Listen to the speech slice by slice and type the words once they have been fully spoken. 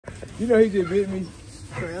You know he just bit me.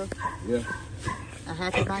 For real? Yeah. A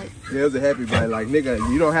happy bite? Yeah, it was a happy bite. Like, nigga,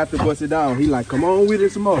 you don't have to bust it down. He like, come on with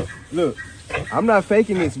it some more. Look, I'm not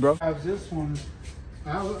faking this, bro. I was this one.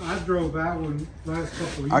 I drove that one last couple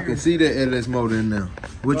of years. I can see that LS motor in there.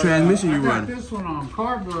 What transmission you running? I got this one on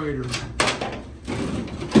carburetor.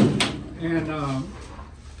 And,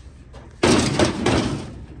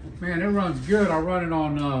 man, it runs good. I run it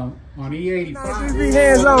on E85. Be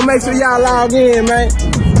hands on, make sure y'all log in, man.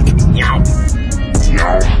 Yonk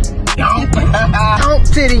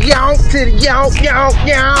to the yonk, to the yonk, yonk,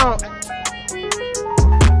 yonk.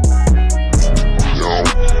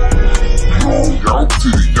 Yonk to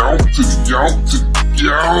the yonk, to the yonk, to the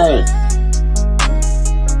yonk.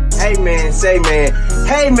 Hey man, say man.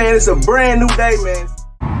 Hey man, it's a brand new day, man.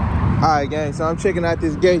 Alright gang, so I'm checking out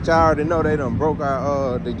this gate. Y'all already know they done broke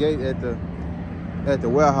our the gate at the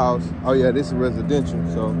warehouse. Oh yeah, this is residential,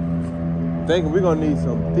 so thinking we're gonna need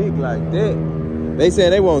some thick like that. They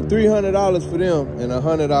said they want $300 for them and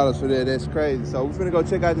 $100 for that. That's crazy. So we're finna go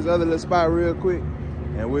check out this other little spot real quick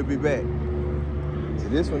and we'll be back. See,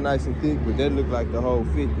 this one nice and thick, but that look like the whole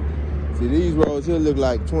 50. See, these roads here look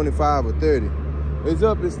like 25 or 30. It's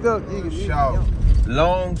up, it's stuck. You can shout.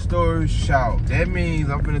 Long story short, that means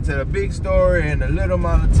I'm finna tell a big story in a little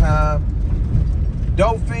amount of time.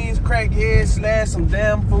 Dope fiends, crackheads, slashed some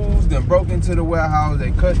damn fools, then broke into the warehouse.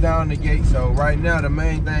 They cut down the gate. So right now the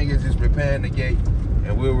main thing is just repairing the gate,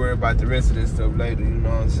 and we'll worry about the rest of this stuff later. You know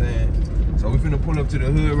what I'm saying? So we finna pull up to the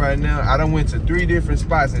hood right now. I done went to 3 different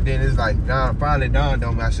spots, and then it's like finally dawned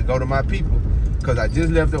on me I should go to my people, cause I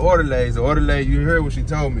just left the order lady. The order lady, you heard what she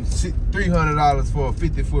told me, $300 for a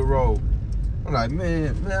 50-foot road. I'm like,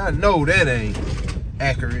 man, I know that ain't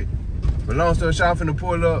accurate. But long story short, I'm finna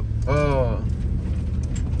pull up.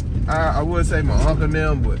 I would say my uncle and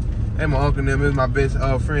them, but my uncle and them is my best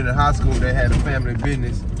friend in high school. They had a family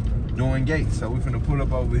business doing gates. So we finna pull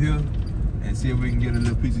up over here and see if we can get a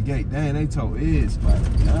little piece of gate. Dang, they told Ed spot.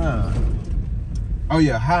 Oh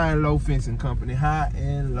yeah, High and Low Fencing Company. High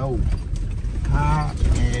and Low. High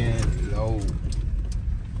and Low.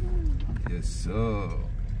 Yes, sir.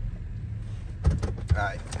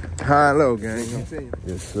 Alright. High and Low, gang.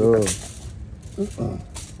 Yes, sir.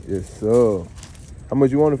 Yes, sir. How much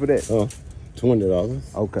you wanted for that?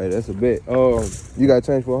 $20. Okay, that's a bet. You got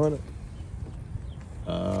change for 100?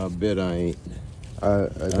 I bet I ain't.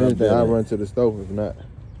 If anything, I'll run to the stove if not.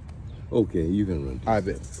 Okay, you can run. I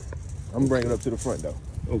bet. I'm bringing it up to the front though.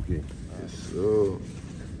 Okay. Yes, sir.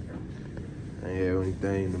 I ain't have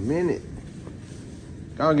anything in a minute.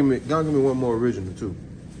 Go give me one more original too.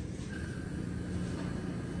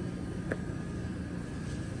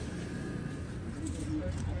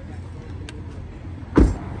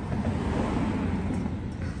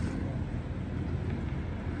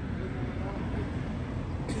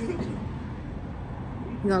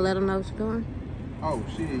 You gonna let them know what you're doing? Oh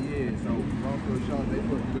shit, yeah. So long story short, they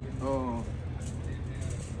put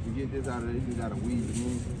to get this out of there, you just gotta weave it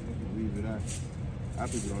in, weave it out. A lot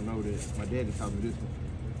of people don't know that. My daddy taught me this one.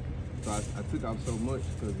 So I took off so much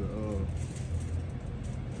because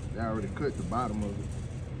they already cut the bottom of it.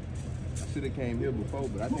 I should have came here before,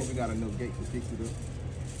 but I think we got enough gate to fix it up.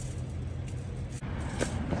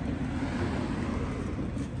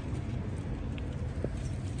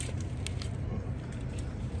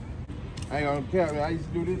 I ain't gonna count, man. I used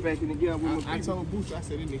to do this back in the game with my people. I told Booster, I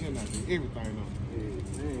said, this nigga not doing everything on.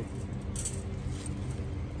 Yeah, man.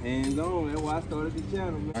 Hands on, that's why I started the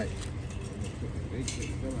channel, man. Right. They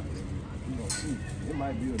come out there. You gonna see. It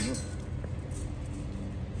might be enough.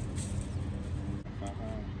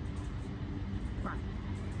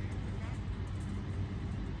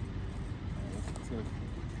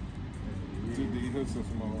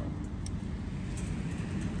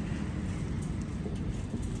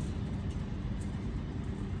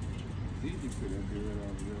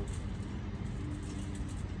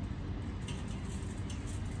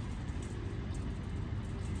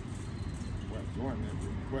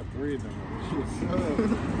 What three of them?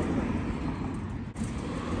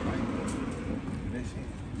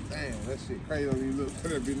 Damn, that shit crazy on you. Look,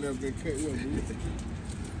 that be never been cut.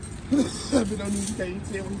 That be don't even tell you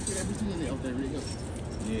when you see that bitch in there. Okay, really go.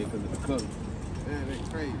 Yeah, because of the color. Man, that's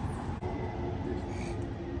crazy.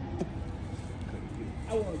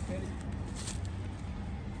 I want to pet it.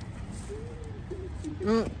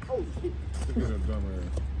 Oh, shit. Look at that dumb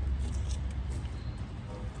ass.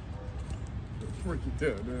 Freaky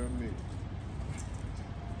tail, damn nigga.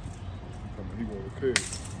 He want to cut it.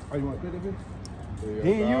 Oh, you want to cut that bitch? Yeah, He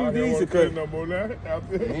ain't use these to cut. No more now.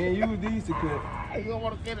 He ain't use these to cut. I don't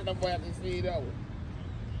want to cut it no more after see that one.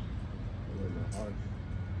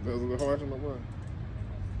 That was a little harsh on the one.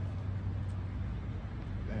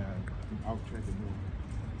 I'll check it more.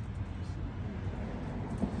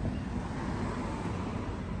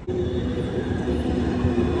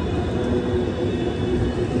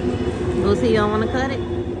 Lucy, you don't want to cut it?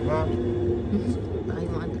 Huh? Oh, you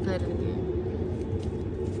want to cut it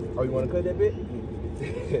again? Oh, you want to cut that bit?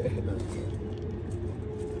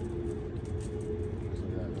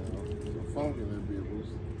 Funky a little bit,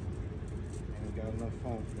 Bruce. Ain't got enough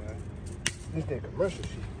funk, man. This that commercial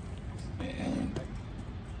shit.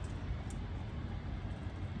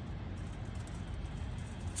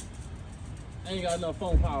 Ain't got enough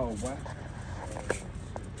phone power, boy.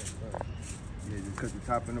 Yeah, just cut the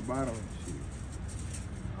top and the bottom and shit.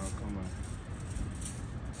 Oh, come on.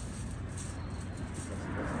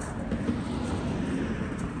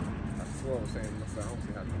 That's what I was saying to myself. I don't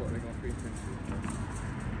see how the fuck they gonna fix this shit, man.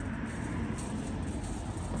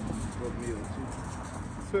 Fuck me up, too.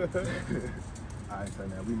 Alright, so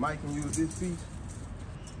now we might can use this piece.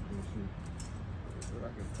 Let me see. I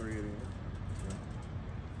can thread it in.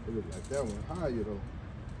 It look like that one higher though.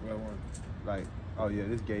 Well, one. Like, oh yeah,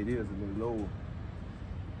 this gate is a little lower.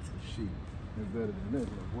 Shit, it's better than this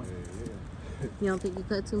one. Yeah. You don't think you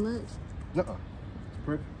cut too much? Nuh-uh. It's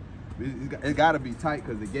perfect. It's got to be tight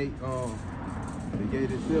because the gate itself. Let's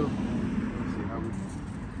see how we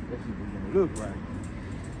that shit is gonna look right.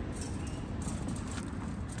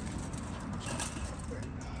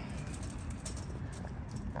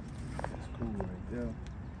 That's cool right there.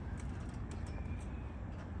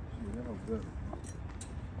 See, that was better.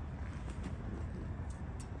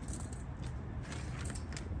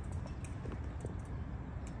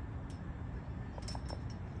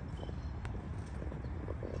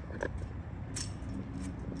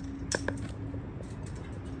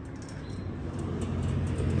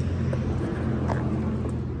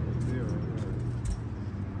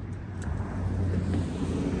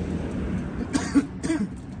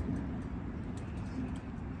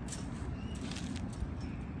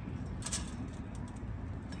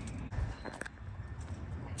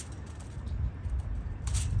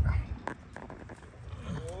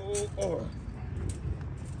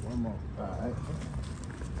 One more. Alright.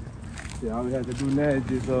 Yeah, all we have to do now is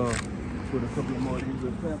just put a couple of more of these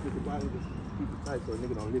little clamps at the bottom, just keep it tight so a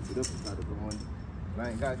nigga don't lift it up and start to go on. If I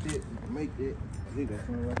ain't got that, you can make that. I think that's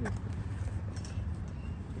one right here.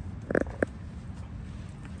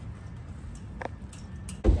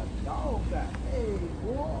 Got the dogs out. Hey,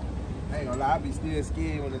 boy. I ain't gonna lie, I be still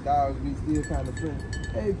scared when the dogs be still kind of friendly.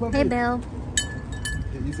 Hey, puppy. Hey, Belle.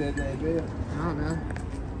 You said that, Belle? I don't know.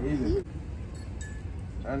 Easy.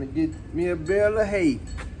 Trying to get me a bale of hay.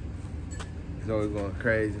 It's always going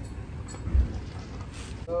crazy.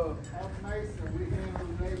 How nice that we handle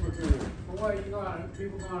the neighborhood. Boy,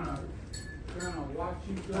 people gonna watch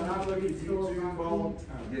you go out of the YouTube all the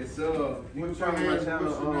time. Yes, sir. You can find my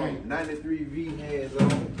channel 93V hands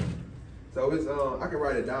on. So it's I can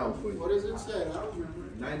write it down for you. What does it say? I don't remember.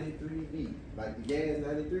 93V, like the gas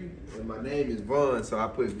 93, and my name is Vaughn, so I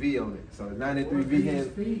put V on it. So 93V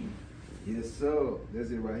hands. Yes, sir.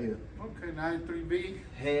 That's it right here. Okay, 93V.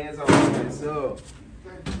 Hands on, yes, sir.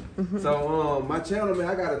 So my channel, man,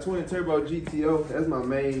 I got a twin turbo GTO. That's my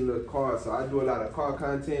main little car. So I do a lot of car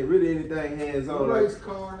content, really anything hands on. Race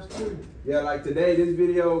cars too. Yeah, like today, this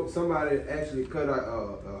video, somebody actually cut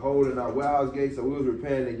a hole in our warehouse gate, so we was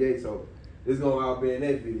repairing the gate. So it's gonna all be in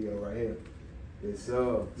that video right here. Yes,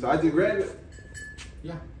 sir. So I just grabbed it.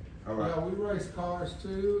 Yeah. All right. Yeah, we race cars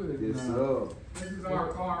too. And, Yes, sir. this is our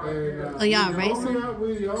car right here. Oh, y'all racing?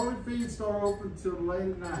 We the only feed store open till late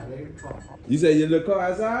at night, 8 o'clock. You say your little car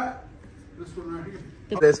outside? This one right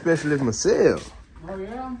here. That specialist myself. Oh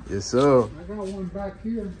yeah? Yes, sir. I got one back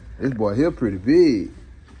here. This boy here pretty big.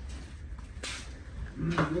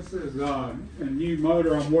 This is a new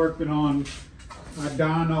motor I'm working on. I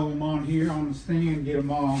dyno them on here on the stand, get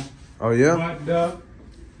them all Oh, yeah? buttoned up.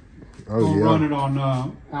 Oh, Gonna yeah. run it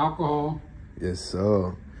on alcohol. Yes,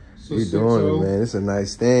 sir. So You doing it, man. It's a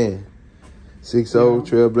nice stand. 6.0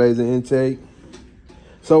 Trailblazer intake.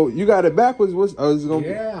 So you got it backwards? What's it's gonna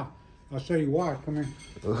Yeah. I'll show you why. Come here.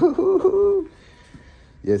 be?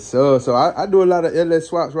 Yes, sir. So I do a lot of LS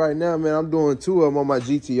swaps right now, man. I'm doing 2 of them on my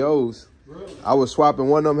GTOs. Really? I was swapping.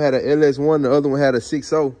 One of them had a LS1, the other one had a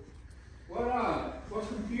 6.0. What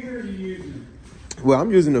computer are you using? Well,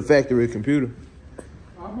 I'm using the factory computer.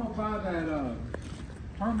 I'm gonna buy that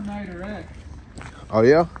Terminator X. Oh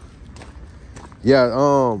yeah? Yeah,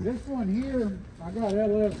 This one here, I got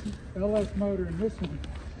LS motor in this one,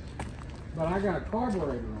 but I got a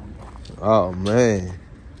carburetor on it. oh man.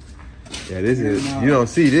 Yeah, this is, you don't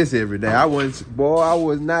see this every day. I was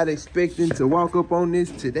not expecting to walk up on this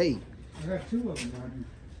today. I got 2 of them right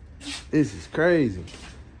here. This is crazy.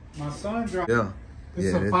 My son drives. Yeah. It's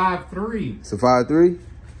Yeah, a 5.3. It's a 5.3?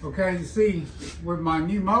 Okay, you see, with my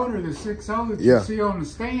new motor, the 6.0 that Yeah. you see on the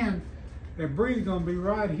stand, that breather's gonna be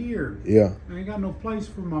right here. Yeah. I ain't got no place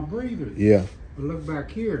for my breather. Yeah. But look back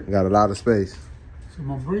here. Got a lot of space. So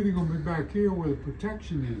my breather gonna be back here where the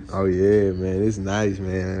protection is. Oh yeah, man. It's nice,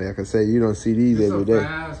 man. Like I say, you don't see these every day. It's a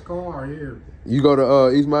fast car here. You go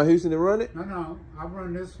to East Mount Houston and run it? No, I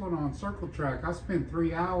run this one on circle track. I spent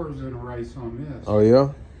 3 hours in a race on this. Oh yeah?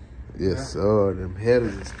 Yes, sir. Them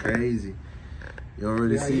headers is crazy. You don't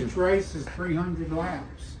really see each race is 300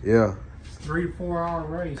 laps. Yeah. It's a 3 to 4 hour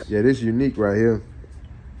race. Yeah, this unique right here.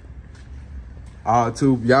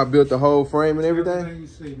 Y'all built the whole frame and everything? Everything you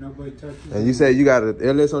see, nobody touches it. And you said you got an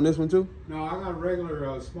LS on this one too? No, I got a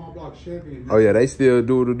regular small block Chevy. In Oh yeah, they still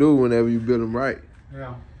do the do whenever you build them right.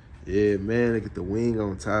 Yeah. Yeah, man, look at the wing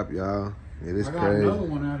on top, y'all. Yeah, this I got crazy. another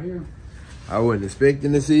one out here. I wasn't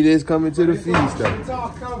expecting to see this coming to the feast though. It's all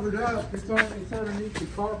covered up. It's underneath the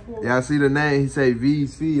carport. Yeah, I see the name. He say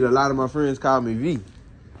V's Feed. A lot of my friends call me V.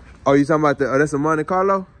 Oh, you talking about that's a Monte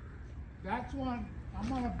Carlo? That's one. I'm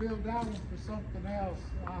gonna build that one for something else.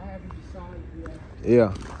 I haven't decided yet.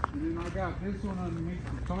 Yeah. And then I got this one underneath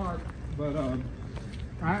the tarp, but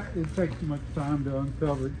it takes too much time to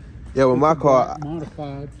uncover it. Yeah, well, my car.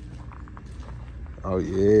 Modified. Oh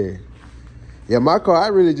yeah. Yeah, my car. I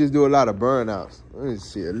really just do a lot of burnouts. Let me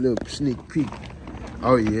see a little sneak peek.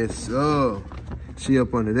 Oh yes, sir. She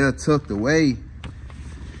up under there, tucked away.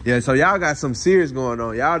 Yeah, so y'all got some serious going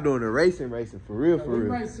on. Y'all doing the racing for real, Yeah, for we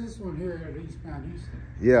real. race this one here at Eastbound Houston.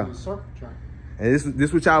 Yeah. The circle track. And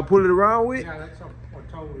this what y'all pull it around with? Yeah, that's what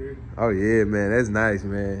I told you. Oh yeah, man, that's nice,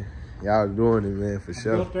 man. Y'all doing it, man, for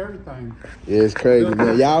sure. Built everything. Yeah, it's crazy,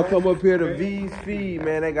 man. Y'all come up here to V's Feed,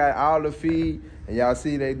 man. They got all the feed, and y'all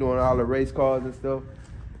see they doing all the race cars and stuff.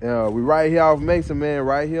 We right here off Mesa, man,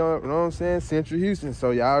 right here, you know what I'm saying? Central Houston. So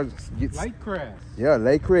y'all get Lake Crest. Yeah,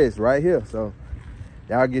 Lake Crest right here. So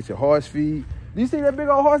y'all get your horse feed. Do you see that big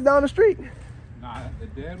old horse down the street? Nah, the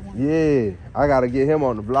dead one? Yeah, I gotta get him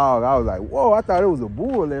on the vlog. I was like, whoa, I thought it was a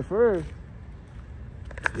bull at first.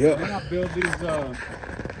 Then Yeah. I build these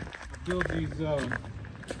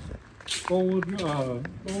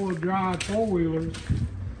four-wheel drive four-wheelers.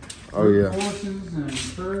 Oh yeah. Horses and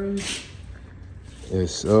furries.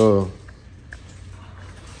 Yes,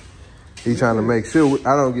 he trying to make sure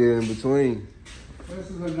I don't get in between. This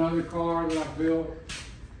is another car that I built.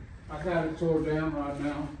 I got it tore down right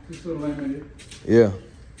now. It's a limited. Yeah.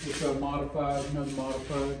 It's a modified, another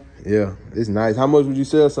modified. Yeah, it's nice. How much would you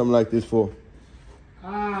sell something like this for?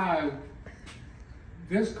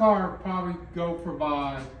 This car probably go for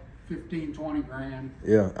about 15, 20 grand.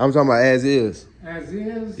 Yeah, I'm talking about as is. As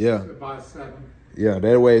is, Yeah. about 7. Yeah,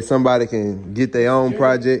 that way somebody can get their own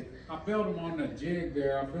project. I built them on the jig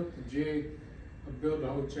there. I built the jig. I built the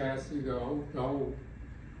whole chassis, the whole.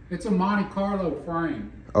 It's a Monte Carlo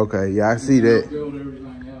frame. Okay, yeah, I see And then that. I build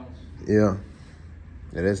everything else. Yeah.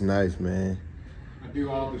 Yeah, that's nice, man. I do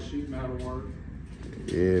all the sheet metal work.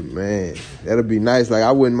 Yeah, man. That'll be nice. Like,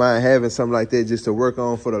 I wouldn't mind having something like that just to work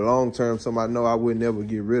on for the long term, something I know I would never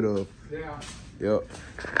get rid of. Yeah. Yep. All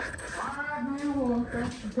right, man. Well,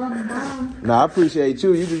 thanks for coming by. Nah, I appreciate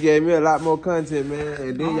you. You just gave me a lot more content, man.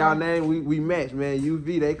 And then y'all name, we match, man.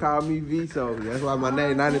 UV, they call me V, so that's why my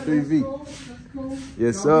name 93V. That's cool.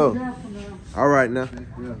 Yes, Y'all sir. be careful now. All right, now.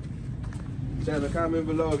 Yeah. Channel, comment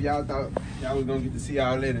below if y'all thought y'all was gonna get to see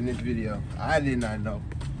all that in this video. I did not know.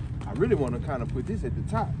 I really want to kind of put this at the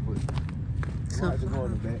top, but I might just go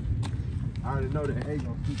in the back. I already know that hay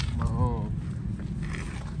gonna stick to my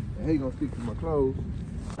the hay gonna stick to my clothes.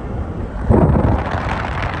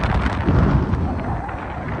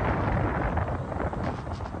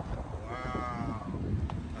 Wow,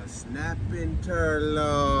 a snapping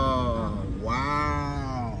turtle.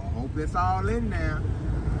 Wow, hope it's all in there.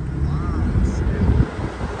 Wow, snapping.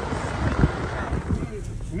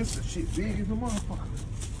 Mr. Shit big as a motherfucker.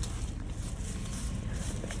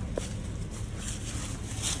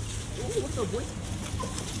 Ooh, what's up, boy?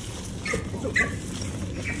 What's up, boy?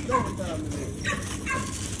 Don't time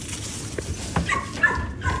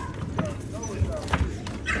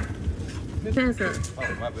Pass up.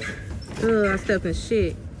 Oh, my bad. Ugh, I stepped in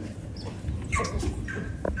shit.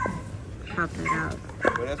 Pop that out.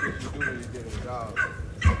 But that's what you do when you get a job.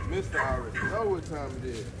 Mr. already know what time it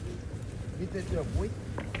is. Get that there, boy.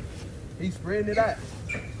 He's spreading it out.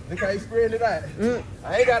 Look how he's spreading it out.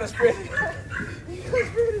 I ain't gotta spread it out. He gotta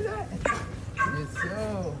spread it out. Yes,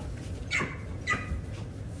 sir.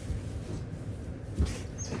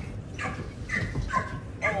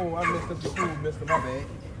 Oh, I messed up the food, mister. My bad.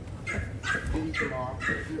 See you tomorrow.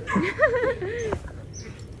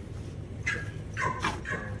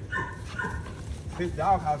 his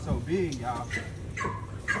doghouse so big, y'all.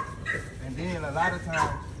 And then a lot of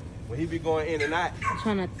times when he be going in and out.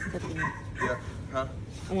 Try not to step in. Yeah. Huh?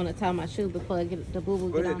 I want to tie my shoe before I get the boo-boo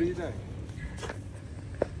Go get ahead, on do it. your thing.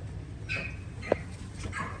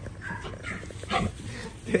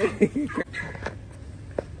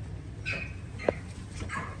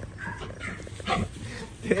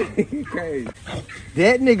 That crazy.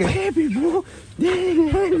 That nigga happy, bro. That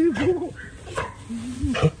nigga happy, bro.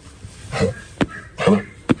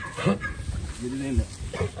 Get it in there.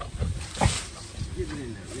 Get it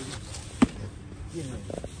in there, nigga. Get it in there.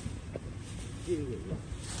 Get it in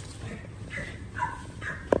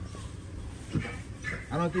there.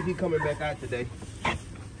 I don't think he coming back out today.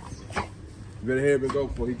 You better head and go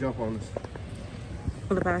before he jump on us.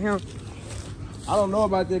 What about him? I don't know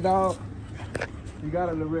about that dog. He got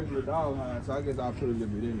a regular dog hound, so I guess I'll put a little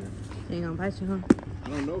bit in there. He ain't gonna bite you, huh? I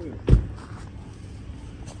don't know him.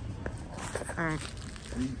 Alright.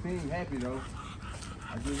 He seemed happy though.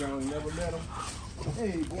 I just never met him.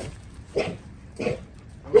 Hey, boy.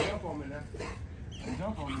 Don't jump on me now. Don't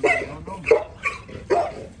jump on me. Don't know me.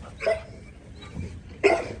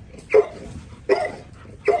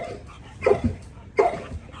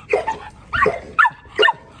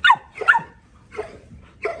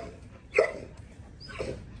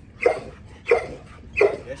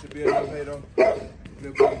 That should be enough hay though.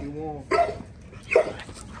 It'll be warm.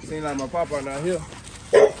 Seems like my papa not here.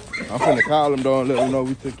 I'm finna call him though and let him know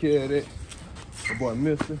we took care of that. My boy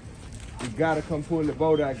Mister. You gotta come pull the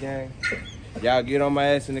boat out, gang. Y'all get on my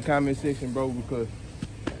ass in the comment section, bro, because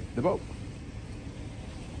the boat.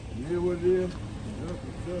 You know what it is?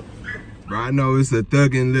 Bro, I know it's a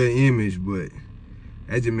thuggin' little image, but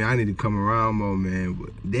that just mean I need to come around more, man. But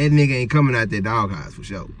that nigga ain't coming out that doghouse for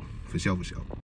sure. For sure, for sure.